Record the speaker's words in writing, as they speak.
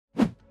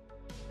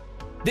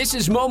This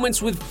is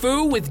Moments with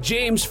Fu with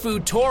James Fu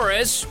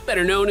Torres,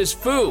 better known as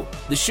Fu,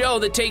 the show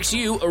that takes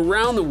you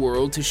around the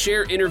world to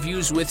share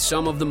interviews with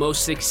some of the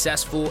most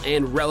successful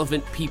and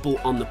relevant people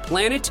on the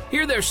planet,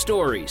 hear their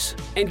stories,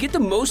 and get the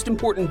most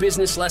important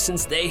business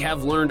lessons they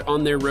have learned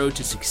on their road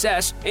to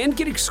success, and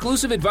get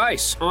exclusive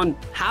advice on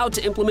how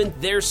to implement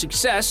their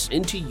success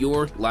into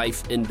your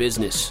life and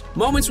business.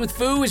 Moments with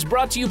Fu is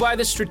brought to you by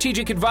the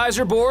Strategic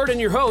Advisor Board and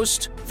your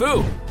host,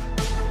 Fu.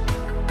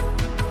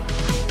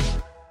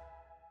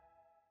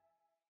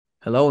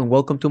 Hello and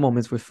welcome to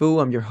Moments with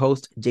Fu. I'm your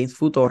host, James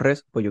Fu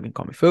Torres, but you can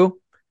call me Fu,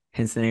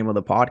 hence the name of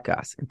the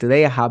podcast. And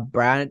today I have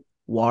Brad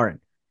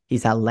Warren.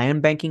 He's a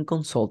land banking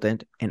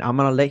consultant, and I'm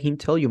going to let him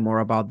tell you more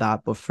about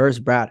that. But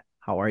first, Brad,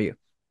 how are you?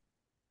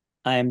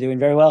 I am doing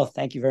very well.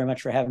 Thank you very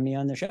much for having me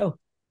on the show.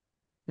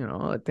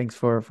 Thanks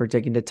for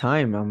taking the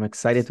time. I'm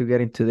excited to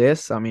get into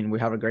this. I mean, we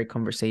have a great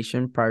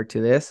conversation prior to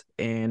this,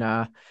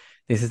 and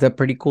this is a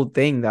pretty cool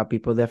thing that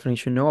people definitely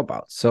should know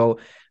about. So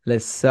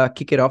let's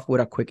kick it off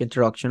with a quick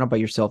introduction about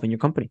yourself and your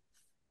company.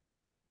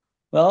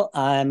 Well,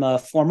 I'm a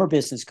former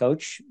business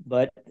coach,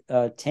 but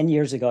 10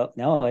 years ago,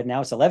 now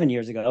it's 11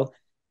 years ago,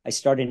 I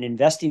started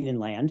investing in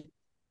land.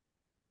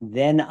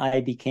 Then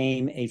I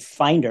became a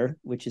finder,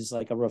 which is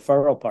like a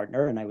referral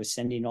partner, and I was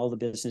sending all the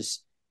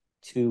business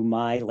to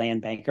my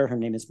land banker. Her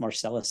name is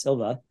Marcela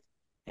Silva.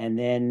 And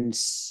then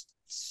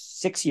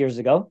 6 years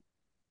ago,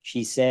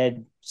 she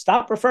said,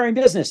 stop referring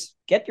business,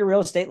 get your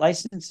real estate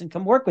license and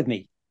come work with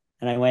me.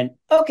 And I went,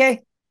 okay.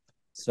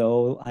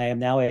 So I am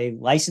now a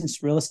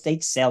licensed real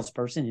estate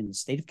salesperson in the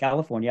state of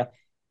California,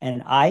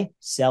 and I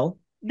sell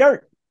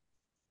dirt.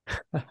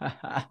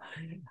 I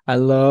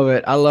love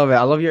it. I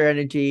love your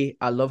energy.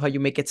 I love how you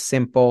make it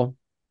simple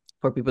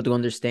for people to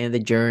understand the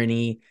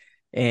journey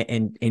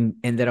and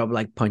ended up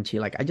like punchy.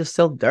 Like, I just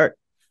sell dirt.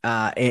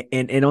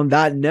 And on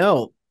that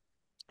note,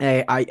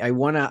 I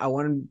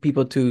want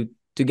people to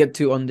get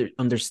to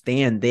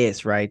understand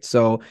this, right?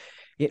 So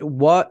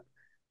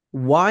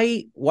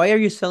why are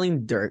you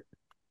selling dirt?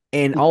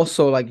 And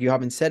also, like, you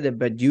haven't said it,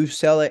 but you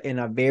sell it in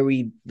a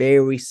very,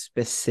 very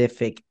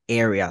specific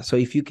area. So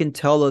if you can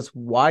tell us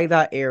why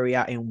that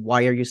area and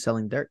why are you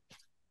selling dirt?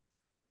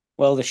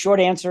 Well, the short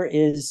answer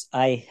is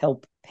I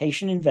help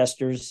patient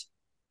investors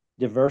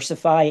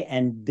diversify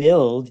and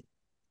build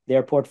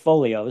their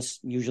portfolios.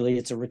 Usually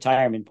it's a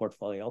retirement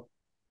portfolio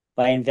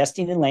by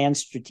investing in land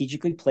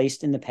strategically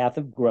placed in the path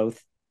of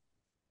growth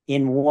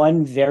in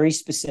one very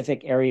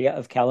specific area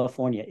of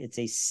California. It's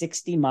a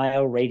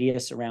 60-mile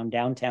radius around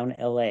downtown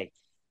LA.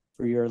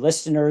 For your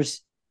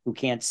listeners who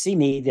can't see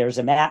me, there's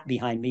a map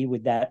behind me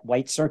with that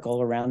white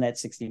circle around that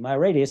 60-mile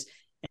radius,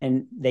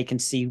 and they can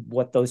see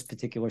what those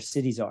particular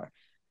cities are.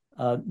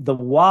 The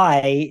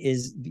why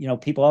is,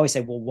 people always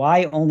say, well,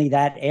 why only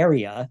that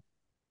area?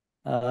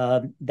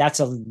 That's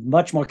a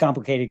much more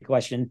complicated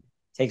question.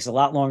 Takes a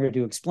lot longer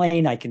to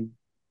explain. I can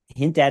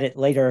hint at it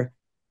later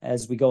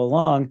as we go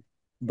along.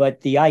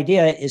 But the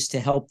idea is to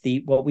help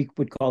what we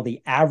would call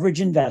the average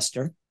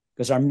investor,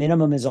 because our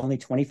minimum is only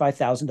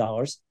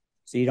 $25,000.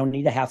 So you don't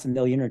need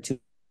 $500,000 or $2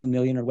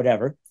 million or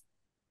whatever.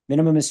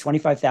 Minimum is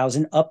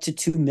 $25,000 up to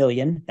 $2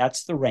 million.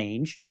 That's the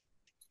range.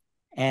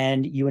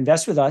 And you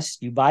invest with us,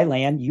 you buy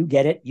land, you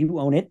get it, you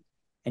own it,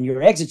 and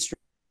your exit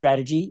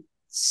strategy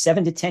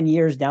 7 to 10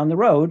 years down the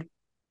road.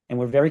 And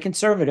we're very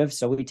conservative.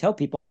 So we tell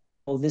people,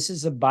 well, this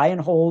is a buy and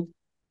hold,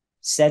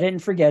 set it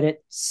and forget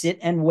it, sit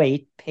and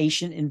wait,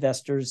 patient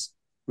investors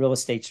real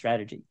estate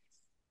strategy.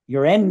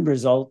 Your end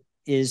result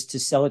is to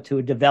sell it to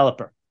a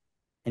developer.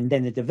 And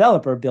then the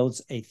developer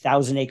builds a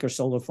 1,000-acre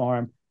solar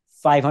farm,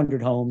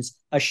 500 homes,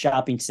 a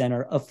shopping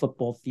center, a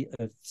football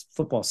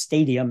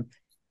stadium,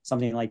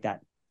 something like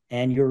that.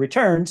 And your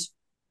returns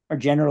are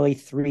generally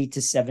 3 to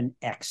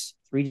 7x,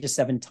 3 to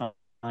 7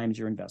 times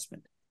your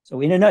investment.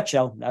 So in a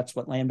nutshell, that's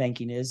what land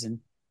banking is and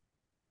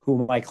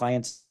who my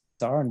clients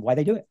are and why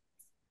they do it.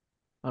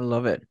 I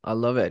love it.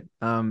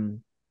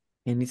 And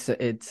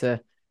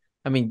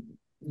I mean,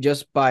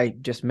 just by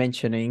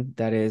mentioning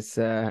that is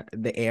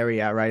the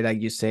area, right?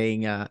 Like you're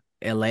saying,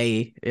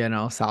 LA,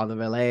 south of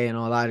LA and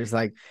all that is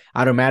like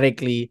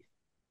automatically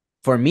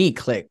for me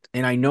clicked.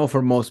 And I know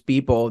for most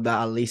people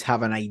that at least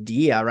have an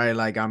idea, right?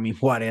 Like, I mean,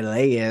 what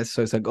LA is.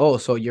 So it's like, oh,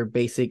 so you're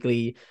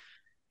basically,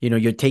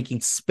 you're taking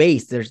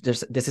space.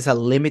 This is a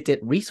limited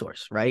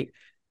resource, right?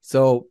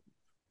 So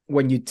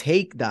when you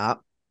take that,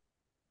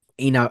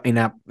 in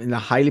a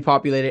highly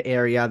populated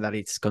area that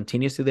it's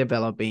continuously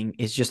developing,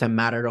 it's just a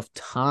matter of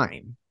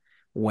time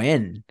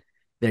when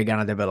they're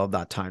gonna develop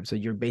that time. So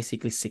you're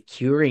basically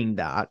securing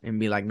that and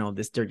be like, no,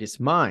 this dirt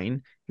is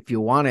mine. If you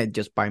want it,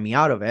 just buy me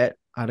out of it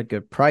at a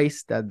good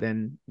price. That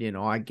then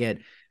I get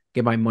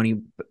my money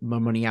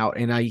out.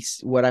 And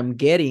what I'm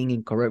getting,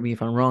 and correct me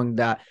if I'm wrong,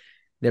 that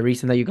the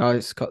reason that you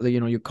guys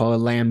you call it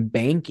land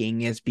banking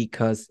is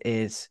because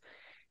it's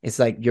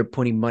like you're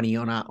putting money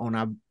on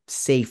a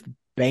safe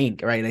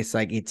bank, right? It's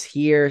like it's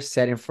here,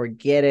 set and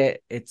forget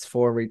it. It's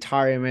for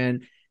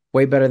retirement.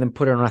 Way better than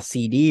put it on a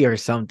CD or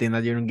something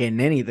that you're not getting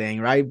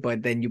anything, right?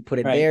 But then you put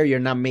it there, you're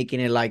not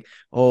making it like,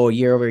 oh,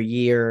 year over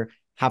year,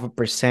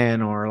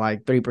 0.5% or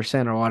like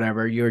 3% or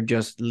whatever. You're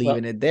just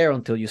leaving it there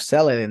until you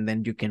sell it, and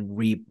then you can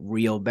reap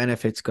real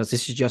benefits, because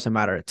this is just a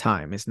matter of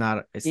time. It's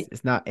not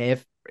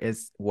if,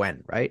 it's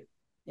when, right?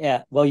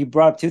 Yeah. Well, you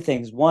brought up two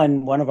things.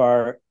 One of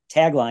our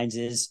taglines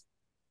is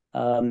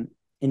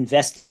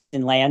invest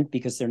in land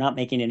because they're not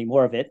making any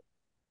more of it.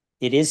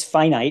 It is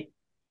finite.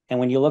 And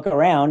when you look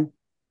around,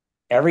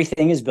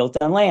 everything is built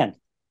on land: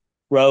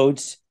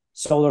 roads,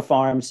 solar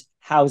farms,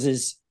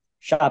 houses,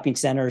 shopping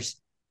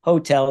centers,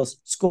 hotels,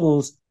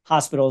 schools,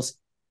 hospitals.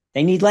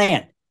 They need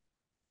land.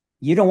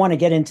 You don't want to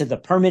get into the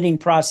permitting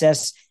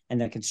process and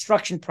the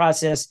construction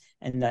process,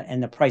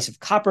 and the price of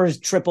copper has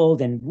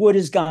tripled and wood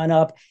has gone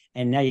up,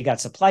 and now you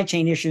got supply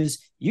chain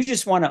issues. You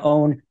just want to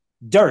own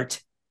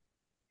dirt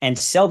and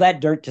sell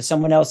that dirt to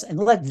someone else and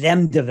let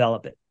them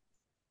develop it.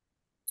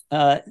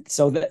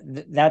 So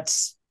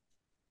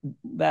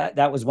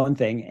that was one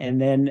thing. And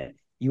then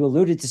you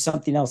alluded to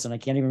something else, and I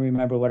can't even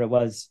remember what it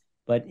was,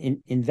 but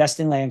invest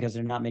in land because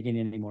they're not making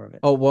any more of it.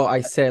 Oh, well,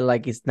 I said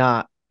like it's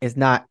not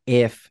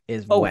if,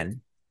 is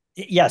when.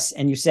 Yes.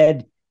 And you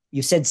said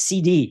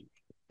CD,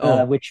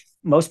 which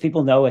most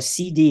people know. A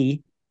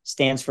CD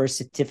stands for a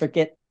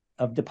certificate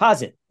of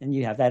deposit. And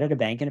you have that at a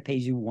bank, and it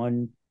pays you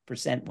 1%,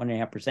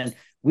 1.5%.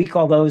 We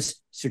call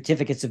those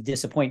certificates of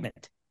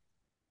disappointment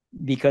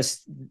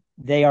because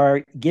they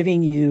are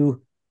giving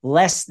you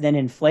less than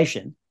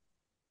inflation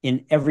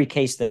in every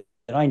case that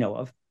I know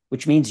of,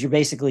 which means you're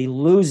basically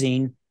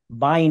losing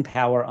buying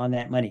power on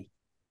that money.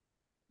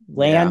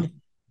 Land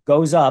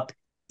goes up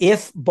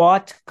if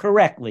bought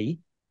correctly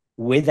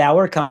with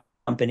our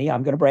company.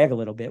 I'm going to brag a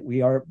little bit.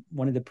 We are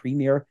one of the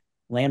premier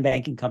land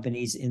banking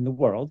companies in the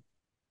world.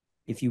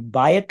 If you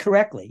buy it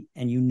correctly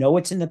and you know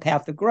it's in the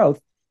path of growth,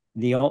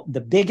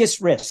 the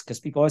biggest risk, because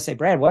people always say,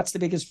 Brad, what's the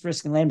biggest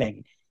risk in land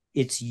banking?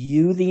 It's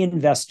you, the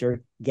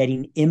investor,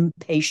 getting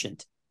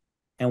impatient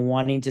and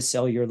wanting to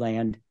sell your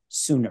land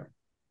sooner.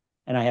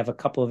 And I have a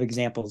couple of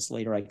examples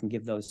later. I can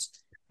give those.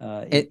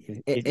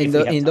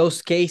 In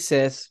those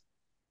cases,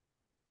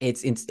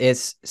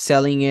 it's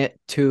selling it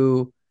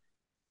to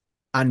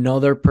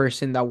another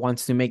person that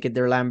wants to make it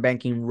their land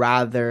banking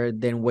rather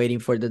than waiting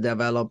for the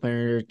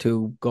developer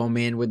to come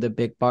in with the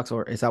big bucks.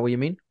 Or is that what you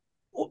mean?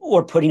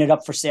 Or putting it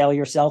up for sale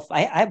yourself.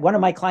 I have one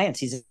of my clients.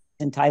 He's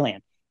in Thailand.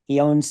 He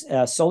owns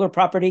a solar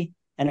property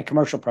and a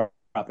commercial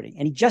property.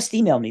 And he just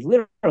emailed me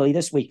literally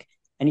this week.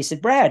 And he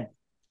said, Brad,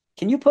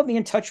 can you put me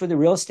in touch with a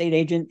real estate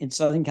agent in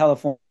Southern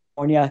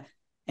California?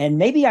 And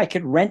maybe I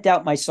could rent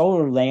out my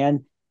solar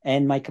land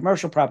and my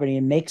commercial property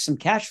and make some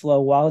cash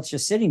flow while it's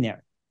just sitting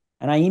there.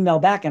 And I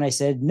emailed back and I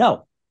said,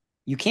 no,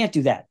 you can't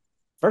do that.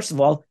 First of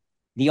all,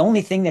 the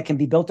only thing that can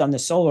be built on the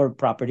solar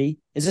property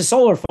is a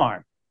solar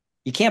farm.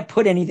 You can't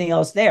put anything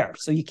else there.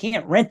 So you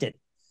can't rent it.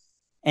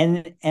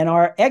 And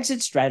our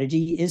exit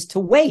strategy is to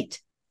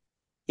wait.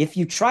 If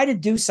you try to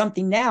do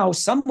something now,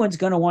 someone's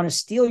going to want to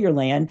steal your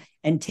land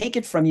and take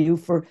it from you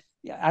for,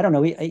 I don't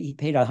know, he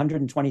paid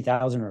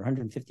 $120,000 or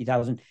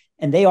 $150,000,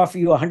 and they offer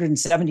you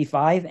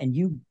 $175,000, and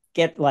you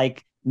get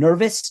like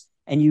nervous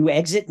and you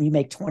exit and you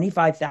make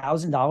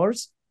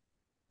 $25,000.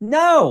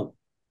 No,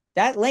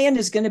 that land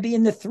is going to be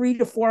in the $300,000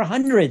 to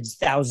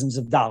 $400,000s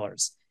of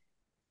dollars,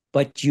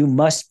 but you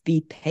must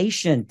be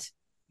patient.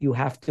 You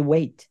have to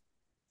wait.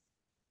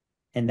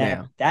 And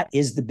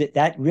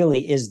that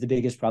really is the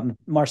biggest problem.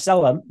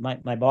 Marcella,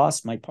 my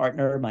boss, my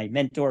partner, my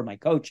mentor, my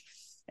coach,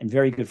 and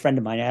very good friend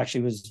of mine. I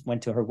actually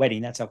went to her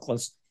wedding. That's how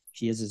close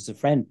she is as a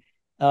friend.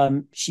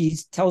 She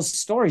tells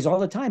stories all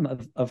the time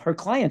of her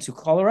clients who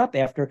call her up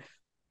after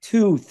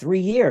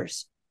 2-3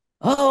 years.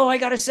 Oh, I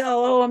got to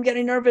sell. Oh, I'm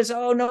getting nervous.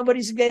 Oh,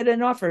 nobody's getting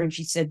an offer. And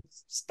she said,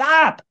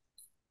 stop.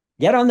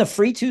 Get on the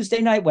free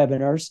Tuesday night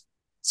webinars.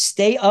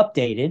 Stay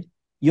updated.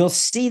 You'll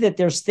see that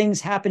there's things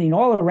happening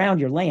all around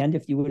your land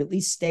if you would at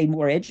least stay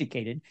more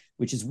educated,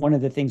 which is one of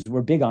the things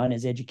we're big on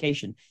is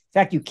education. In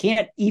fact, you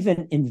can't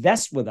even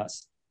invest with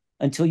us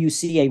until you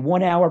see a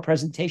 1-hour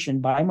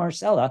presentation by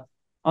Marcella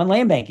on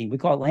land banking. We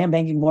call it Land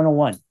Banking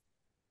 101.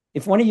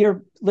 If one of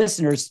your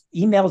listeners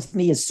emails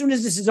me as soon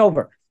as this is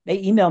over, they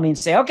email me and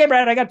say, okay,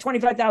 Brad, I got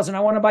 $25,000. I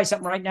want to buy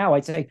something right now.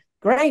 I'd say,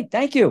 great,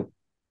 thank you.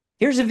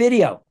 Here's a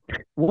video.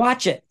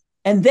 Watch it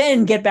and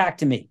then get back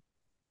to me.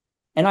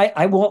 And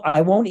I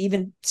won't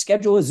even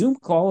schedule a Zoom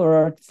call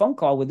or a phone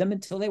call with them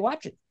until they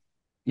watch it.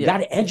 You got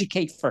to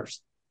educate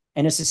first.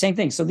 And it's the same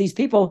thing. So these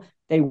people,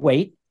 they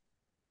wait.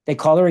 They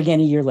call her again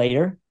a year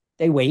later.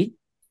 They wait.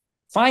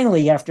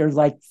 Finally, after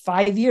like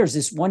 5 years,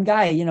 this one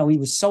guy, he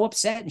was so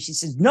upset. And she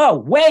says, no,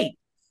 wait.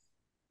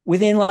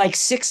 Within like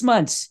 6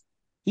 months,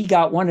 he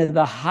got one of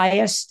the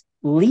highest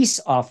lease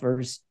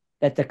offers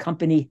that the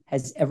company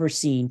has ever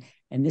seen.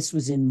 And this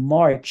was in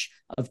March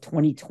of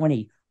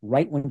 2020,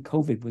 right when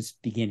COVID was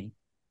beginning.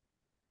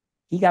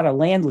 He got a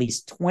land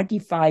lease,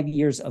 25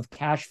 years of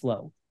cash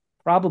flow,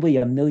 probably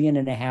 $1.5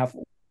 million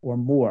or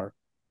more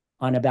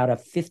on about a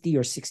 $50,000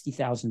 or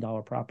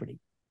 $60,000 property.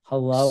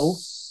 Hello?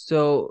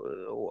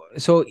 So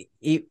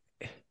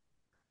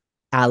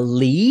at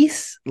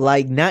least,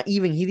 like, not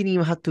even, he didn't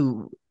even have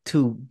to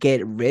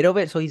get rid of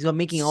it. So he's not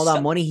making all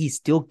that money. He's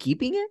still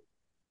keeping it?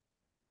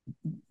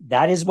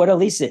 That is what a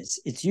lease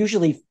is. It's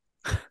usually,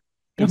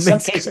 in some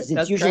cases,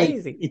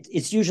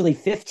 it's usually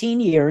 15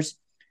 years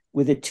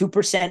with a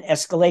 2%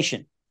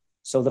 escalation.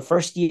 So the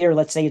first year,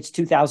 let's say it's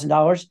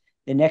 $2,000.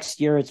 The next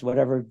year, it's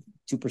whatever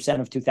 2%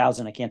 of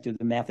 2,000. I can't do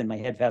the math in my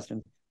head fast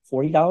enough.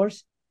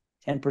 $40.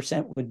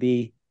 10% would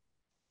be,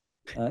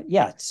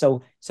 yeah.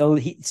 So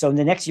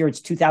the next year it's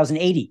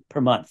 2,080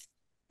 per month,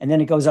 and then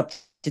it goes up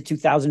to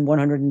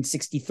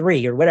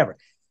 2,163 or whatever.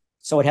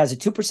 So it has a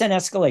 2%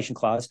 escalation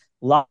clause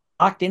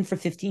locked in for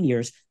 15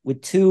 years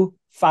with 2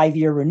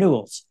 5-year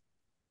renewals.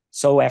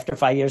 So after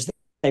 5 years,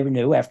 they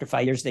renew. After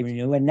 5 years, they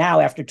renew. And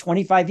now after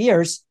 25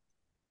 years,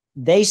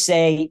 they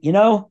say,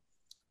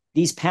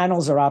 these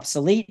panels are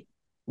obsolete.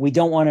 We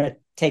don't want to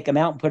take them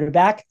out and put it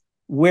back.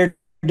 We're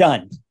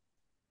done.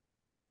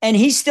 And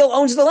he still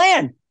owns the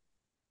land.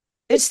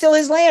 It's still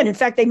his land. In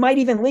fact, they might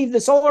even leave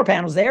the solar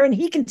panels there, and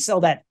he can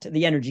sell that to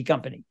the energy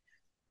company.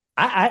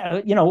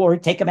 Or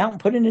take them out and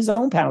put in his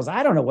own panels.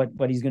 I don't know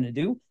what he's going to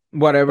do.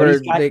 Whatever,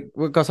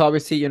 because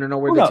obviously you don't know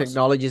where the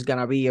technology is going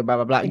to be, blah,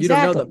 blah, blah. Exactly. You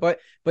don't know that.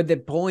 But the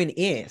point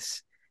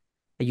is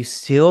that you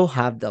still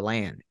have the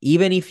land.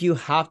 Even if you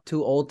have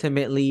to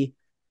ultimately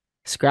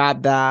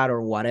scrap that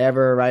or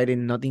whatever, right?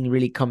 And nothing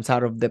really comes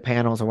out of the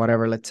panels or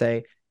whatever, let's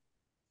say.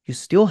 You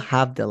still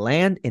have the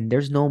land, and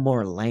there's no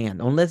more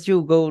land unless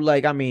you go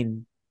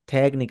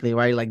technically,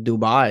 right? Like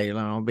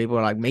Dubai, people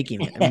are like making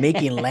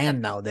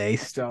land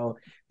nowadays. So,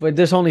 but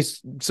there's only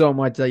so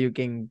much that you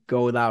can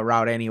go that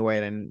route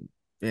anyway. And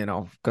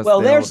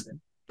because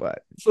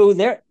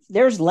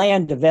there's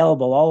land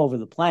available all over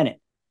the planet.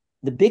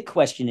 The big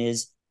question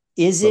is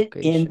it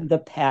in the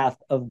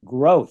path of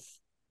growth?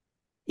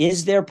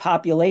 Is there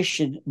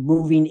population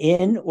moving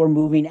in or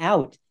moving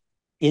out?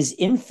 Is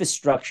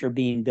infrastructure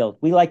being built?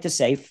 We like to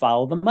say,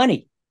 follow the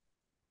money.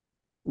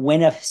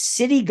 When a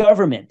city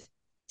government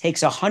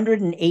takes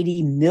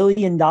 $180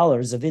 million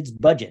of its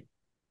budget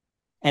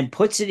and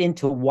puts it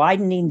into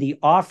widening the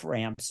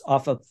off-ramps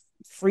off a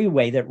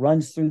freeway that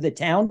runs through the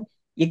town,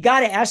 you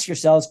got to ask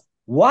yourselves,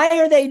 why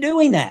are they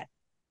doing that?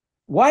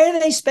 Why are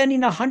they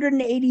spending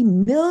 $180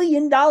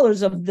 million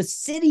of the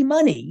city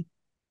money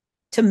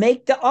to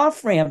make the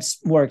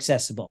off-ramps more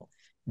accessible?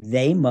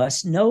 They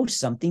must know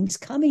something's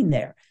coming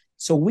there.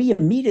 So we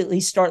immediately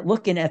start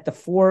looking at the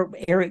 4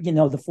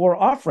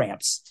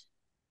 off-ramps.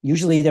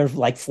 Usually there's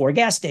like 4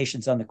 gas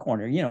stations on the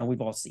corner.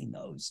 We've all seen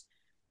those.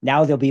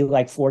 Now there'll be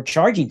like 4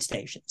 charging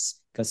stations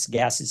because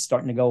gas is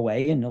starting to go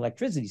away and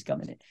electricity's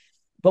coming in.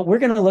 But we're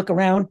going to look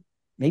around.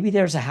 Maybe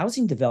there's a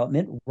housing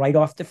development right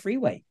off the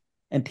freeway,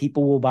 and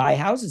people will buy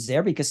houses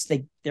there because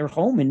they're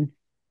home, and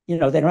they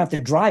don't have to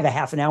drive a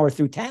half an hour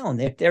through town.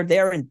 They're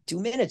there in 2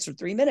 minutes or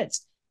 3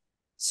 minutes.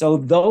 So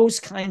those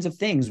kinds of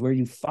things where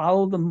you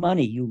follow the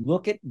money, you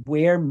look at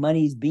where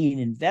money's being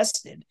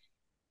invested,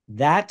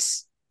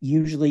 that's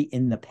usually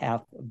in the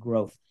path of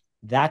growth.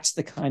 That's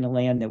the kind of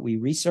land that we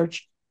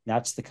research.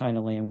 That's the kind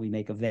of land we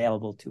make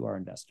available to our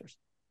investors.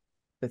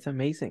 That's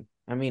amazing.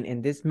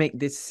 And this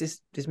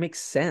makes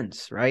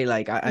sense, right?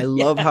 Like I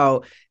love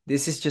how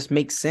this just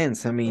makes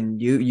sense.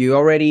 You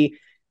already,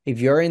 if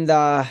you're in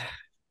the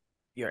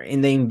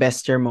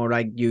investor mode,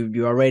 like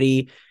you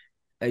already.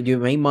 You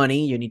make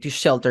money, you need to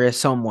shelter it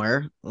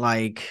somewhere.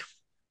 Like,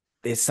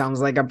 this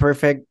sounds like a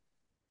perfect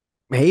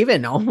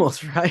haven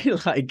almost,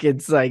 right? Like,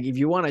 it's like, if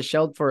you want to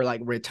shelter for like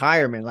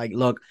retirement, like,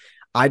 look,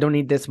 I don't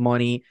need this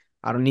money.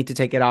 I don't need to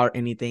take it out or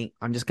anything.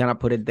 I'm just going to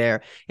put it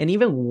there. And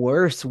even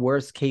worst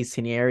case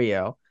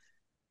scenario,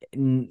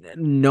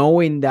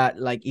 knowing that,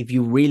 like, if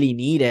you really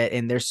need it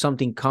and there's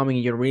something coming,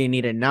 you really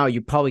need it now,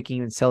 you probably can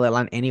even sell that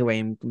land anyway.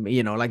 And,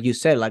 like you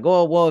said, like,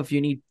 oh, well, if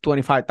you need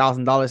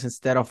 $25,000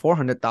 instead of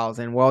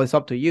 $400,000, well, it's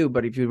up to you.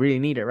 But if you really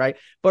need it, right?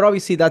 But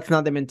obviously that's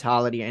not the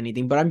mentality or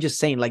anything. But I'm just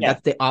saying, like,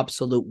 that's the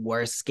absolute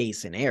worst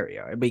case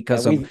scenario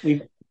because of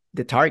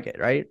the target,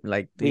 right?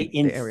 Like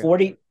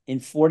in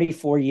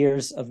 44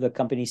 years of the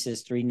company's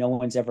history, no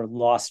one's ever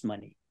lost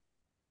money.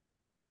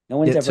 No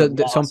one's ever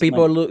lost some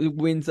people money.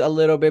 wins a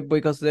little bit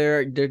because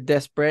they're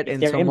desperate,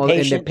 and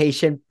the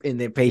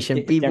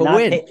patient people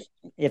win.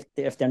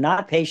 If they're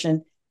not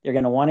patient, they're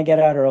going to want to get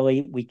out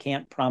early. We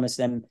can't promise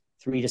them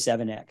 3 to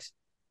 7x.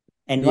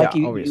 And like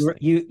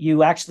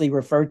you actually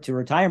referred to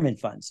retirement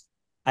funds.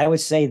 I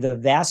would say the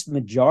vast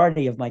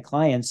majority of my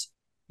clients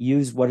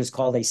use what is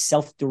called a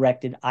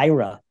self-directed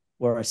IRA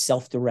or a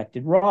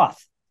self-directed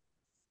Roth.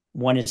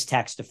 One is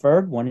tax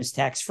deferred, one is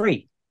tax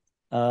free.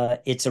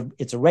 It's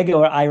a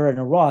regular IRA and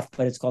a Roth,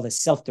 but it's called a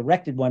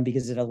self-directed one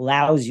because it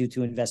allows you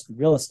to invest in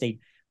real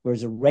estate,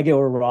 whereas a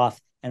regular Roth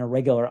and a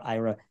regular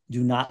IRA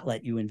do not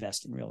let you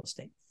invest in real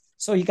estate.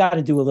 So you got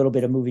to do a little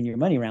bit of moving your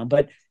money around.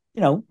 But,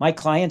 my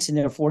clients in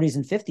their 40s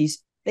and 50s,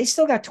 they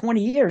still got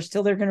 20 years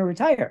till they're going to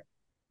retire.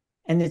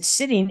 And it's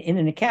sitting in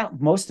an account.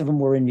 Most of them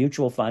were in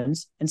mutual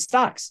funds and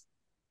stocks.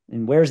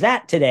 And where's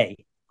that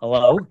today?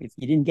 Hello? If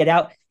you didn't get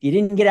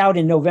out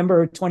in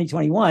November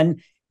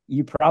 2021,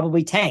 you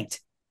probably tanked.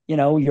 Your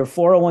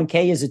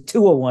 401k is a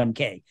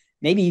 201k,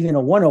 maybe even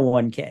a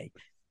 101k.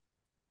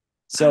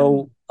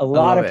 So a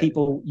lot of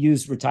people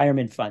use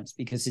retirement funds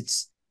because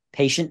it's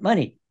patient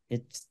money.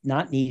 It's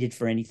not needed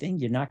for anything.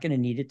 You're not going to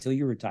need it till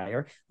you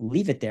retire.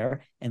 Leave it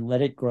there and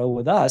let it grow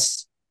with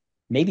us.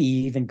 Maybe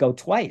even go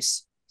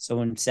twice.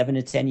 So in 7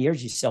 to 10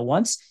 years, you sell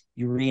once,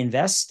 you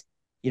reinvest.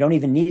 You don't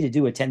even need to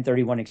do a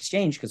 1031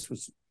 exchange because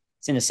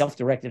it's in a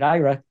self-directed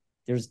IRA.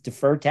 There's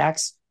deferred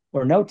tax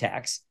or no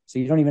tax. So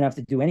you don't even have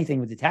to do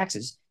anything with the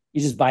taxes. You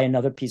just buy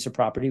another piece of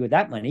property with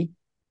that money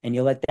and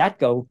you let that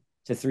go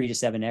to 3 to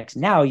 7x.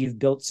 Now you've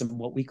built some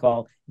what we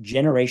call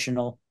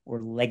generational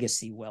or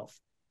legacy wealth.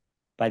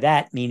 By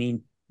that,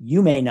 meaning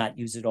you may not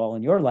use it all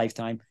in your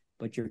lifetime,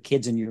 but your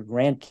kids and your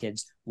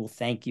grandkids will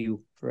thank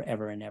you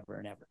forever and ever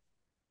and ever.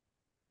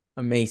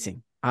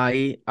 Amazing.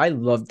 I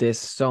love this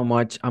so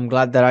much. I'm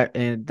glad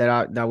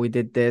that we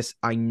did this.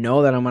 I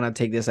know that I'm gonna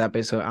take this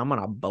episode. I'm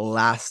gonna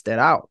blast it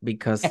out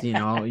because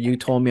you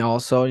told me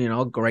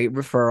also, great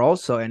referrals.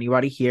 So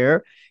anybody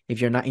here,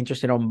 if you're not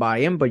interested on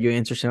buying, but you're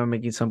interested in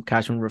making some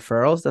cash on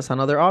referrals, that's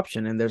another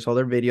option. And there's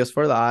other videos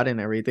for that and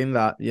everything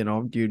that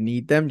you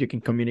need them. You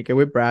can communicate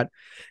with Brad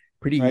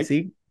pretty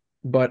easy.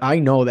 But I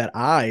know that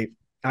I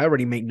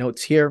already make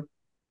notes here.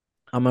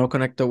 I'm gonna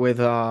connect with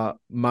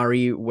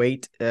Marie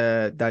Waite,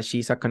 that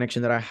she's a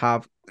connection that I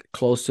have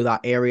close to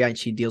that area, and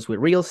she deals with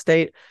real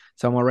estate.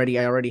 So I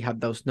already have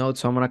those notes.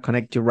 So I'm gonna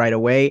connect you right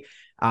away.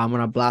 I'm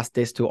gonna blast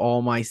this to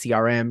all my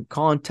CRM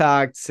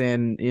contacts,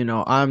 and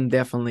I'm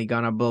definitely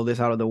gonna blow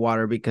this out of the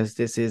water because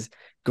this is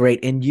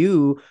great. And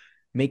you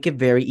make it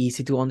very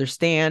easy to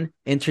understand,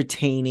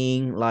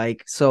 entertaining,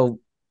 so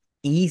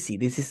easy.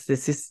 This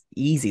is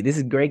easy. This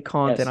is great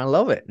content. Yes. I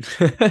love it.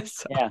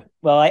 So. Yeah.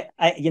 Well,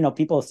 I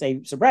people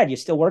say, so Brad, you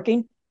still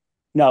working?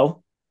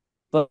 No,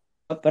 but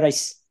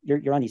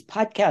you're on these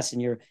podcasts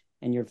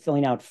and you're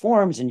filling out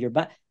forms and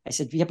I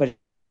said, yeah, but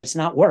it's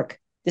not work.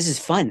 This is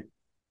fun.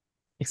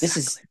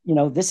 Exactly.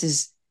 This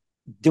is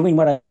doing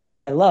what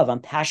I love. I'm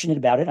passionate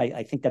about it.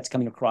 I think that's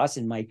coming across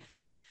in my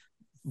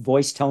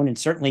voice tone and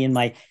certainly in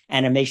my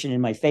animation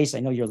in my face. I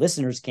know your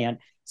listeners can't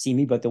see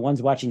me, but the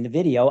ones watching the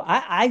video,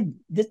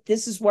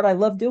 this is what I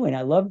love doing.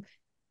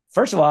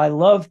 First of all, I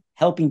love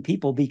helping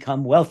people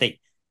become wealthy.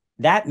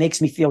 That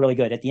makes me feel really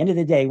good. At the end of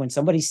the day, when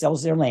somebody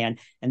sells their land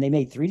and they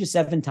made 3 to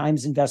 7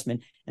 times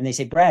investment and they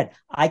say, Brad,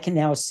 I can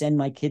now send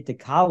my kid to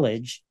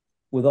college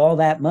with all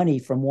that money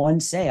from one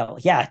sale.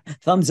 Yeah.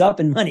 Thumbs up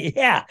and money.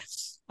 Yeah.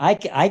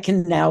 I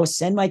can now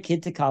send my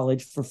kid to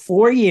college for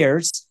 4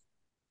 years.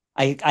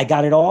 I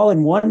got it all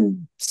in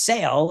one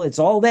sale. It's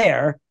all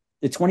there.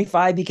 The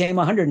 25 became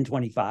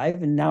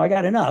 125, and now I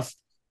got enough.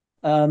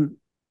 And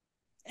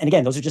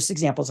again, those are just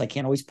examples. I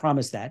can't always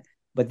promise that,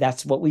 but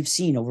that's what we've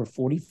seen over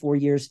 44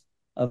 years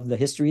of the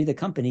history of the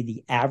company.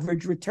 The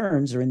average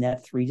returns are in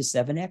that 3 to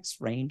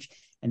 7x range,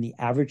 and the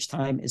average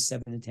time is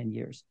 7 to 10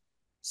 years.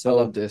 So I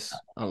love this.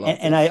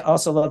 And I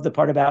also love the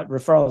part about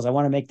referrals. I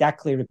want to make that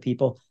clear to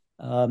people.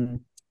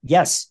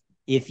 Yes,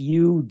 if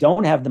you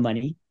don't have the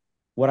money,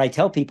 what I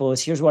tell people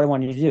is, here's what I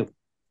want you to do.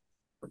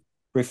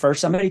 Refer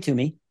somebody to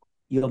me.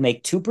 You'll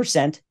make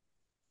 2%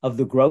 of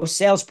the gross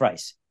sales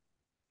price.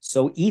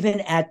 So even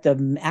at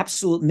the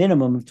absolute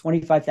minimum of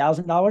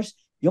 $25,000,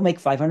 you'll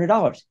make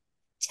 $500.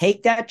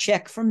 Take that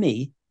check from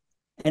me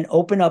and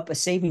open up a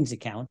savings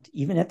account,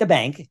 even at the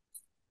bank,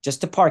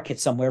 just to park it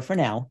somewhere for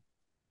now,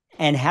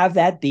 and have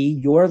that be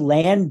your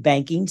land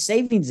banking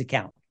savings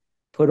account.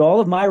 Put all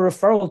of my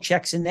referral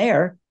checks in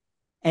there,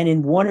 and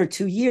in 1 or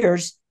 2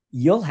 years,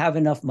 you'll have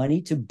enough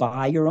money to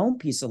buy your own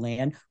piece of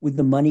land with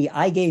the money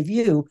I gave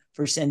you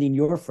for sending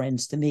your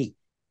friends to me.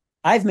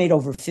 I've made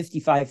over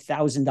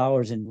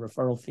 $55,000 in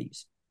referral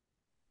fees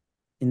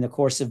in the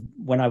course of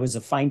when I was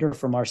a finder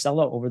for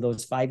Marcella over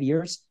those 5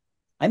 years.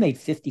 I made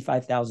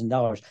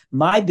 $55,000.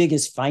 My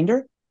biggest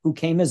finder, who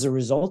came as a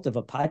result of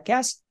a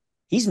podcast,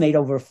 he's made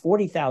over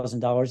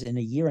 $40,000 in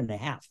a year and a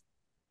half.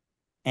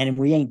 And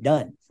we ain't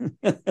done.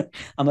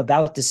 I'm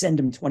about to send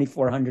him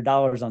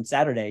 $2,400 on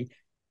Saturday.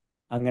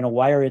 I'm going to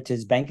wire it to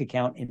his bank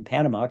account in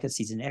Panama because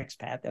he's an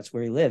expat. That's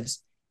where he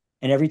lives.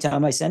 And every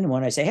time I send him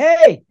one, I say,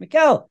 hey,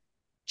 Mikkel,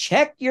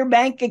 check your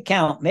bank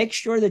account. Make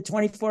sure the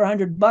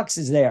 $2,400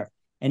 is there.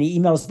 And he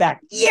emails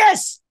back,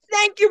 yes,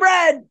 thank you,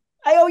 Brad.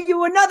 I owe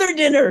you another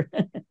dinner.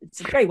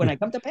 It's great. When I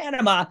come to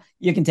Panama,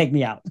 you can take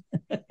me out.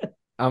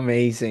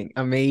 Amazing.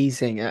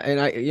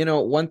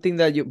 And one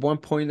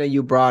point that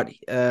you brought,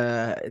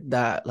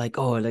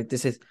 that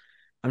this is,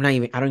 I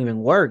don't even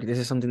work. This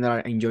is something that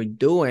I enjoy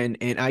doing.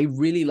 And I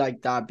really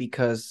like that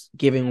because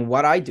given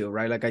what I do,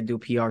 right? Like I do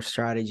PR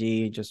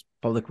strategy, just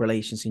public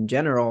relations in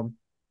general.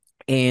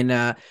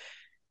 And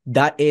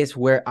that is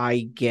where I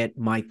get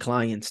my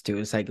clients to.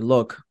 It's like,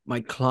 look,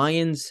 my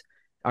clients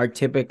are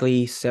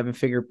typically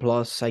 7-figure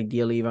plus,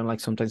 ideally even like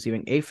sometimes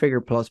even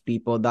 8-figure plus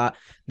people that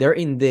they're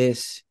in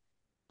this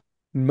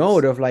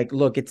mode of like,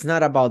 look, it's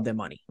not about the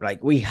money.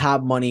 Like we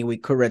have money, we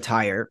could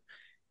retire.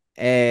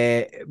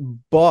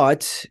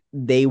 But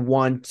they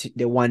want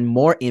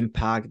more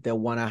impact. They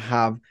want to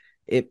have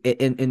it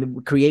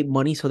and create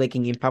money so they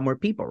can impact more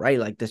people, right?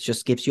 Like this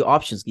just gives you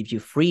options, gives you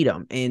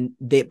freedom,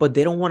 but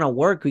they don't want to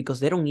work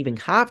because they don't even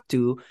have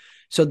to.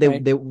 So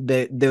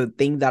the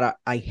thing that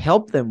I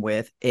help them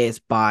with is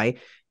by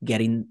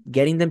getting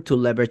them to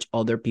leverage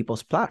other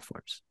people's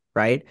platforms,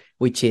 right?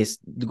 Which is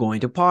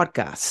going to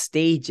podcasts,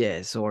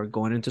 stages, or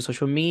going into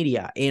social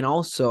media. And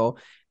also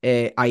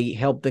I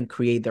help them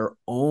create their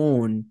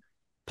own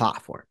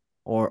platform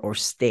or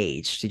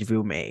stage, if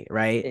you may,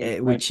 right?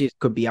 Right. Which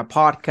could be a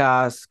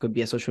podcast, could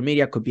be a social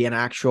media, could be an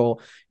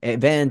actual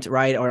event,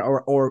 right?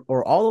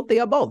 Or all of the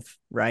above,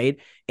 right?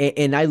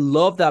 And I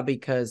love that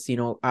because, you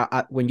know,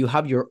 when you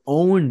have your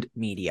own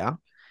media,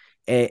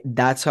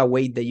 that's a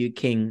way that you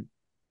can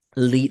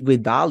lead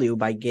with value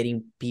by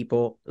getting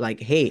people like,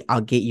 hey,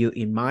 I'll get you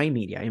in my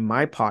media, in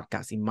my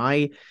podcast, in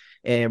my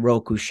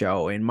Roku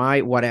show, in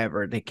my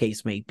whatever the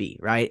case may be,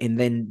 right? And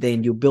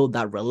then you build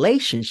that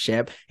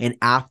relationship, and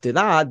after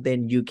that,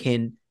 then you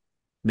can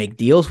make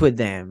deals with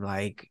them,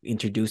 like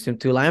introduce them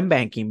to land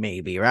banking,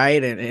 maybe,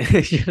 right?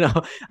 And you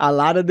know, a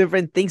lot of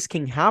different things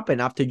can happen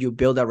after you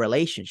build a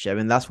relationship,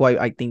 and that's why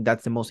I think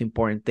that's the most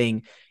important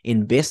thing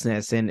in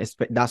business, and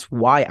that's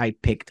why I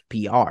picked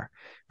PR,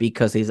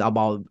 because it's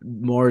about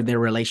more than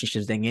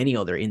relationships than any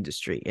other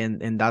industry,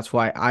 and that's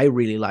why I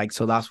really like.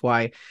 So that's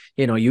why,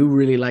 you know, you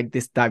really like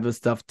this type of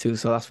stuff too.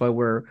 So that's why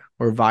we're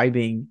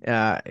vibing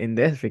in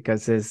this,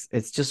 because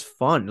it's just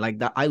fun like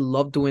that. I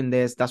love doing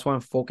this. That's why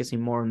I'm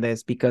focusing more on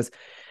this, because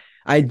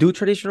I do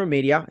traditional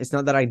media. It's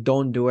not that I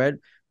don't do it,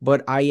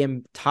 but I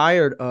am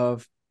tired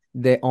of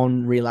the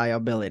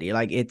unreliability.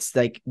 Like, it's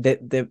like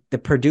the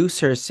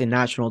producers in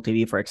national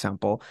TV, for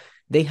example,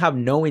 they have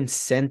no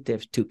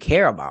incentive to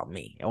care about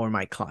me or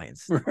my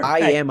clients.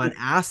 Right. I am an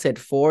asset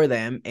for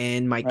them,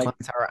 and my Right.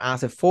 clients are an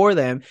asset for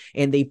them,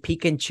 and they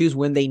pick and choose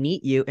when they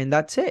need you, and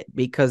that's it,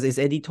 because it's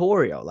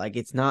editorial. Like,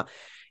 it's not,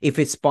 if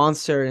it's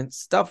sponsored and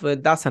stuff,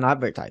 that's an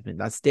advertisement.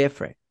 That's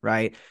different,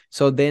 right?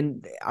 So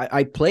then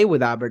I play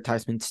with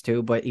advertisements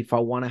too, but if I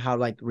want to have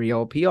like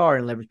real PR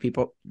and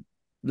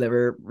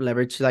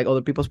leverage like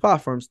other people's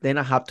platforms, then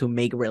I have to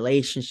make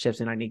relationships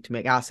and I need to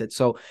make assets.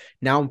 So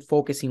now I'm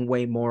focusing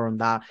way more on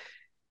that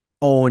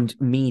owned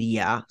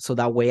media, so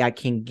that way I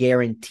can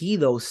guarantee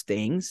those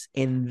things.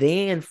 And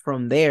then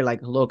from there,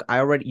 like, look,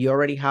 you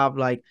already have,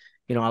 like,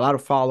 you know, a lot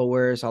of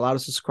followers, a lot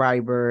of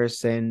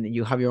subscribers, and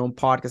you have your own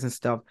podcast and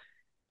stuff.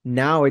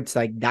 Now it's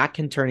like that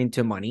can turn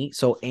into money.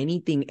 So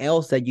anything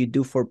else that you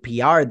do for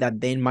PR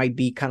that then might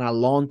be kind of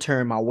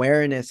long-term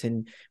awareness,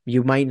 and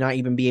you might not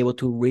even be able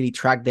to really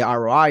track the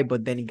ROI,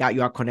 but then it got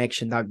you a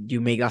connection that you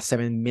make a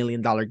 $7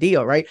 million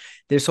deal, right?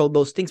 There's all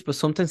those things, but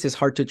sometimes it's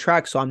hard to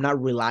track. So I'm not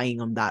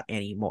relying on that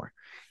anymore,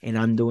 and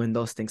I'm doing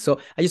those things. So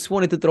I just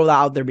wanted to throw that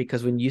out there,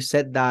 because when you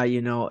said that,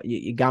 you know,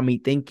 you got me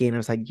thinking. I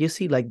was like, you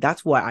see, like,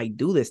 that's why I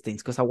do these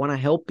things, because I want to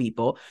help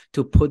people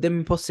to put them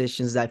in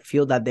positions that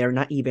feel that they're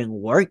not even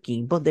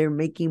working, but they're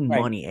making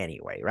money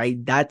anyway, right?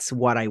 That's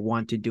what I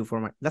want to do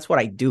that's what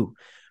I do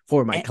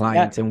for my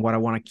clients, and what I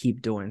want to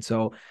keep doing.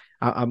 So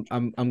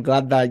I'm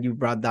glad that you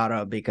brought that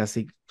up, because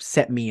it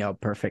set me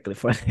up perfectly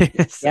for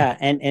this. Yeah,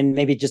 and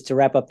maybe just to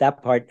wrap up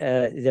that part,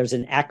 there's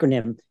an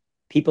acronym.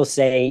 People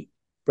say,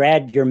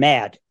 Brad, you're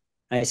mad.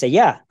 I say,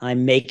 yeah,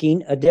 I'm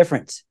making a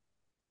difference.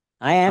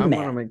 I am mad.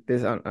 I want to make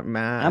this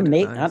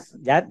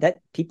mad. That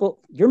people,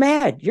 you're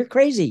mad. You're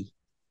crazy.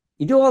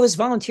 You do all this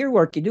volunteer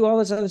work. You do all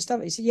this other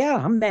stuff. I say, yeah,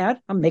 I'm mad.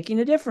 I'm making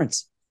a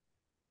difference.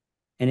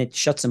 And it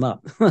shuts them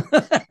up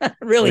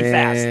really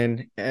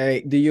fast.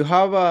 Do you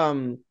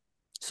have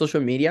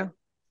social media?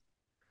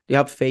 Do you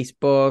have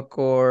Facebook,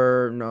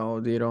 or no?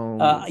 Do you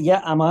don't?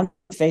 Yeah, I'm on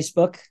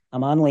Facebook.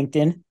 I'm on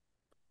LinkedIn.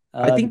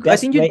 I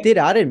think you did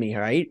add me,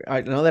 right? I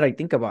know that I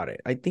think about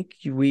it. I think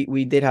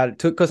we did have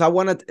to, because I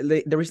want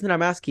to. The reason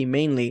I'm asking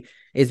mainly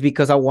is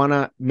because I want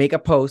to make a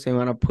post and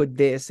want to put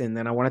this, and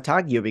then I want to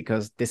tag you,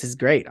 because this is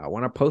great. I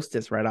want to post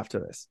this right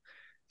after this.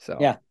 So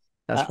yeah,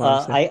 that's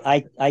what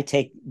I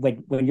take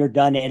when you're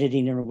done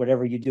editing or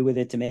whatever you do with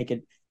it to make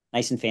it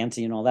nice and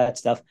fancy and all that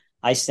stuff.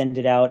 I send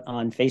it out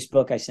on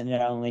Facebook. I send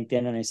it out on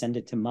LinkedIn, and I send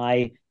it to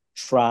my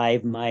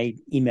tribe, my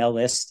email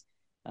list.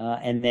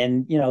 And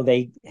then, you know,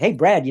 hey,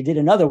 Brad, you did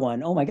another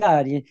one. Oh my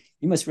God, you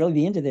must really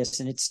be into this.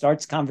 And it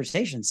starts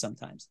conversations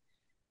sometimes.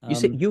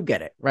 You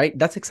get it, right?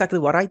 That's exactly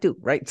what I do,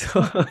 right?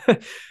 So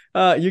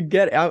you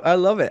get it. I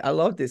love it. I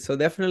love this. So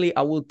definitely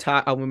I will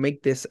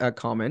make this a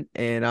comment,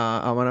 and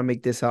I want to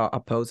make this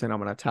a post, and I'm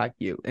going to tag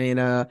you.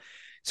 And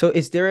so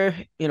is there,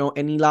 you know,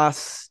 any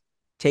last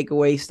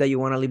takeaways that you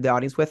want to leave the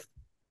audience with?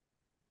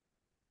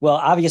 Well,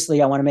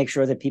 obviously, I want to make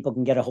sure that people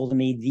can get a hold of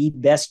me. The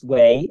best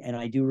way, and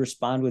I do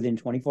respond within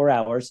 24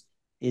 hours,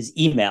 is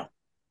email.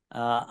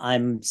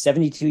 I'm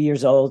 72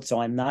 years old,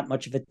 so I'm not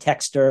much of a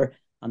texter.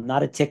 I'm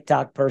not a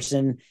TikTok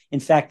person.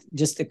 In fact,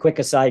 just a quick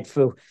aside,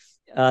 Fu,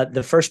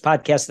 the first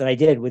podcast that I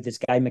did with this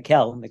guy,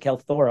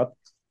 Mikkel Thorup,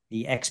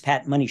 the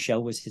Expat Money Show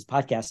was his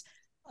podcast.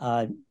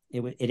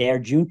 It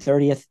aired June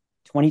 30th,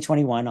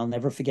 2021. I'll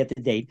never forget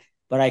the date.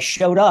 But I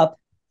showed up.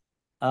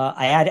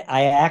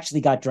 I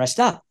actually got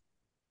dressed up.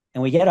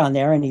 And we get on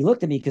there, and he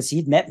looked at me because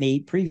he'd met me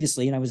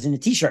previously, and I was in a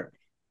T-shirt.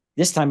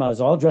 This time I was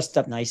all dressed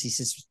up nice. He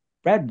says,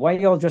 Brad, why are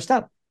you all dressed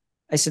up?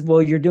 I said,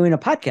 well, you're doing a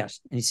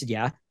podcast. And he said,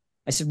 yeah.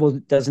 I said, well,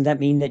 doesn't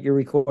that mean that you're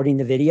recording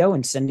the video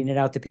and sending it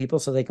out to people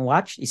so they can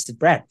watch? He said,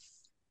 Brad,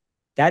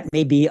 That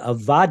may be a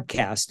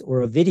vodcast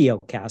or a video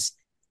cast.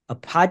 A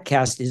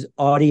podcast is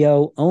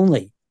audio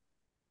only.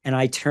 And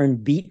I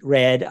turned beet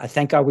red. I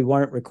thank God we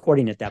weren't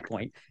recording at that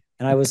point.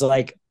 And I was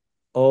like,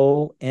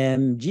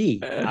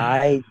 OMG,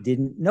 I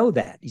didn't know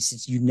that. He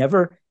says, you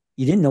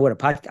didn't know what a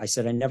podcast. I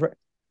said, I never.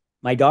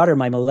 My daughter,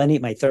 my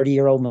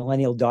 30-year-old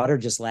millennial daughter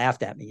just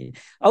laughed at me.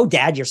 Oh,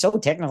 Dad, you're so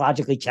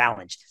technologically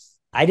challenged.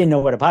 I didn't know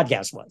what a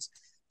podcast was.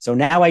 So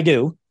now I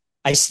do.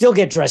 I still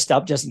get dressed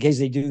up just in case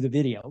they do the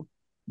video.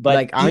 But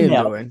like I am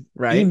doing,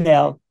 right?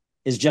 Email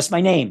is just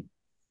my name.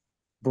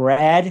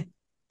 Brad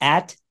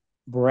at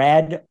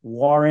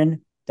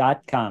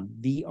bradwarren.com.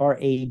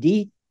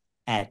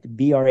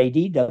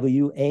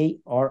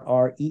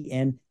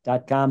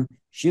 BRAD@BRADWARREN.com.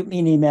 Shoot me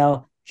an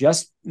email.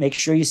 Just make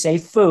sure you say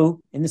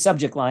foo in the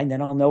subject line.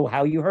 Then I'll know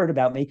how you heard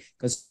about me,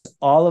 because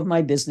all of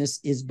my business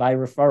is by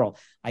referral.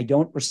 I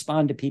don't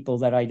respond to people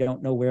that I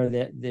don't know where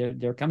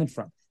they're coming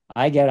from.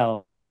 I get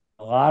a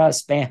lot of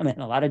spam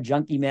and a lot of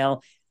junk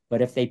email.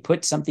 But if they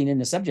put something in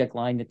the subject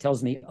line that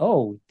tells me,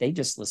 oh, they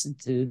just listened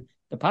to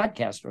the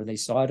podcast or they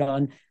saw it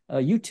on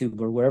YouTube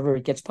or wherever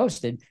it gets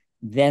posted,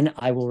 then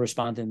I will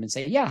respond to them and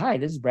say, yeah, hi,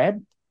 this is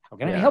Brad. How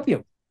can I help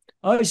you?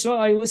 Oh,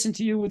 I listened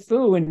to you with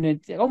Foo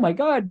and oh my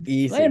God,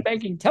 easy. Land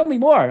banking. Tell me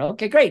more.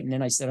 Okay, great. And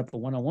then I set up a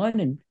one-on-one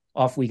and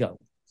off we go.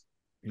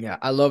 Yeah,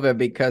 I love it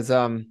because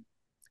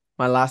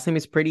my last name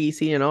is pretty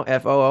easy,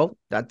 FOO.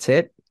 That's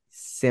it.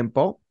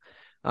 Simple.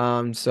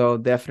 So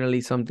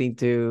definitely something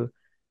to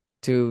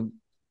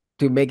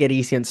make it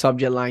easy, and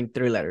subject line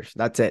 3 letters.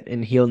 That's it.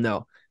 And he'll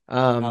know.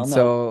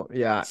 So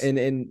yeah,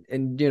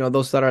 and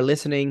those that are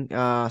listening,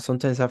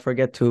 sometimes I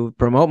forget to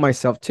promote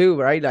myself too,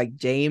 right? Like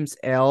James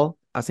L,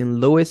 as in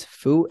Louis,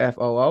 Foo,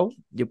 FOO.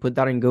 You put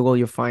that in Google,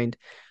 you find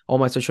all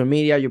my social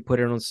media. You put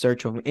it on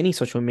search of any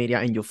social media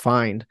and you'll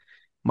find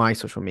my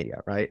social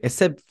media, right?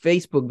 Except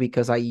Facebook,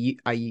 because I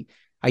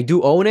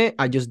do own it.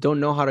 I just don't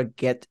know how to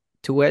get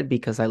to it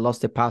because I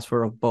lost the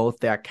password of both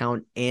the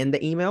account and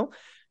the email.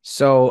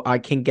 So I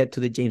can get to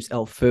the James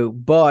L. Foo,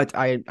 but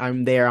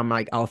I'm there. I'm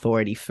like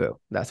Authority Foo.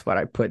 That's what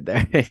I put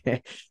there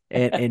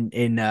in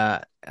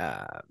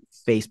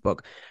Facebook.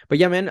 But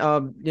yeah,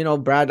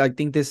 man, Brad, I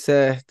think this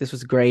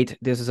was great.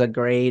 This is a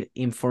great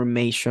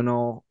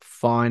informational,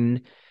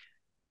 fun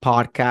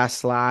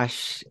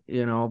podcast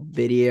 /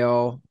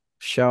 video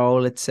show,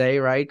 let's say,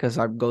 right? Because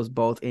it goes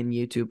both in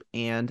YouTube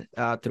and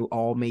through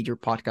all major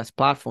podcast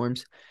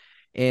platforms.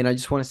 And I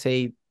just want to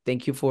say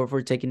thank you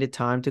for taking the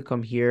time to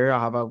come here. I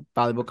have a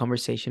valuable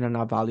conversation and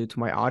add value to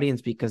my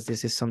audience, because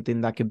this is something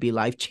that could be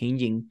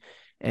life-changing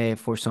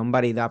for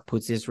somebody that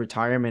puts this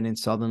retirement and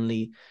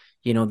suddenly,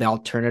 the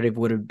alternative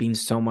would have been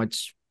so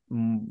much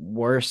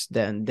worse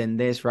than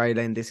this, right?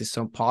 And this is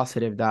so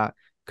positive that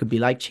could be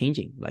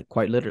life-changing, like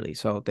quite literally.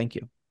 So thank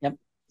you. Yep.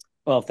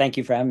 Well, thank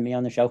you for having me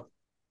on the show.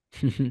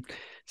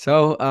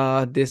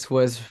 So this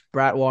was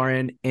Brad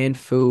Warren and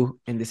Foo,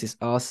 and this is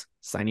us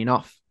signing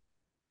off.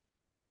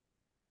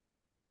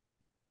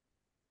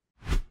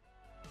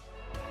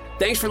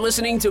 Thanks for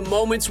listening to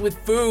Moments with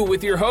Foo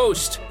with your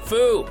host,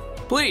 Foo.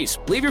 Please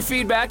leave your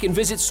feedback and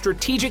visit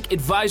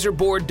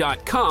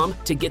strategicadvisorboard.com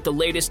to get the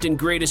latest and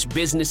greatest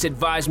business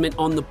advisement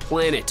on the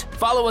planet.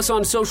 Follow us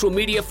on social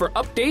media for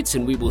updates,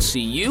 and we will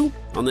see you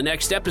on the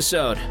next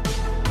episode.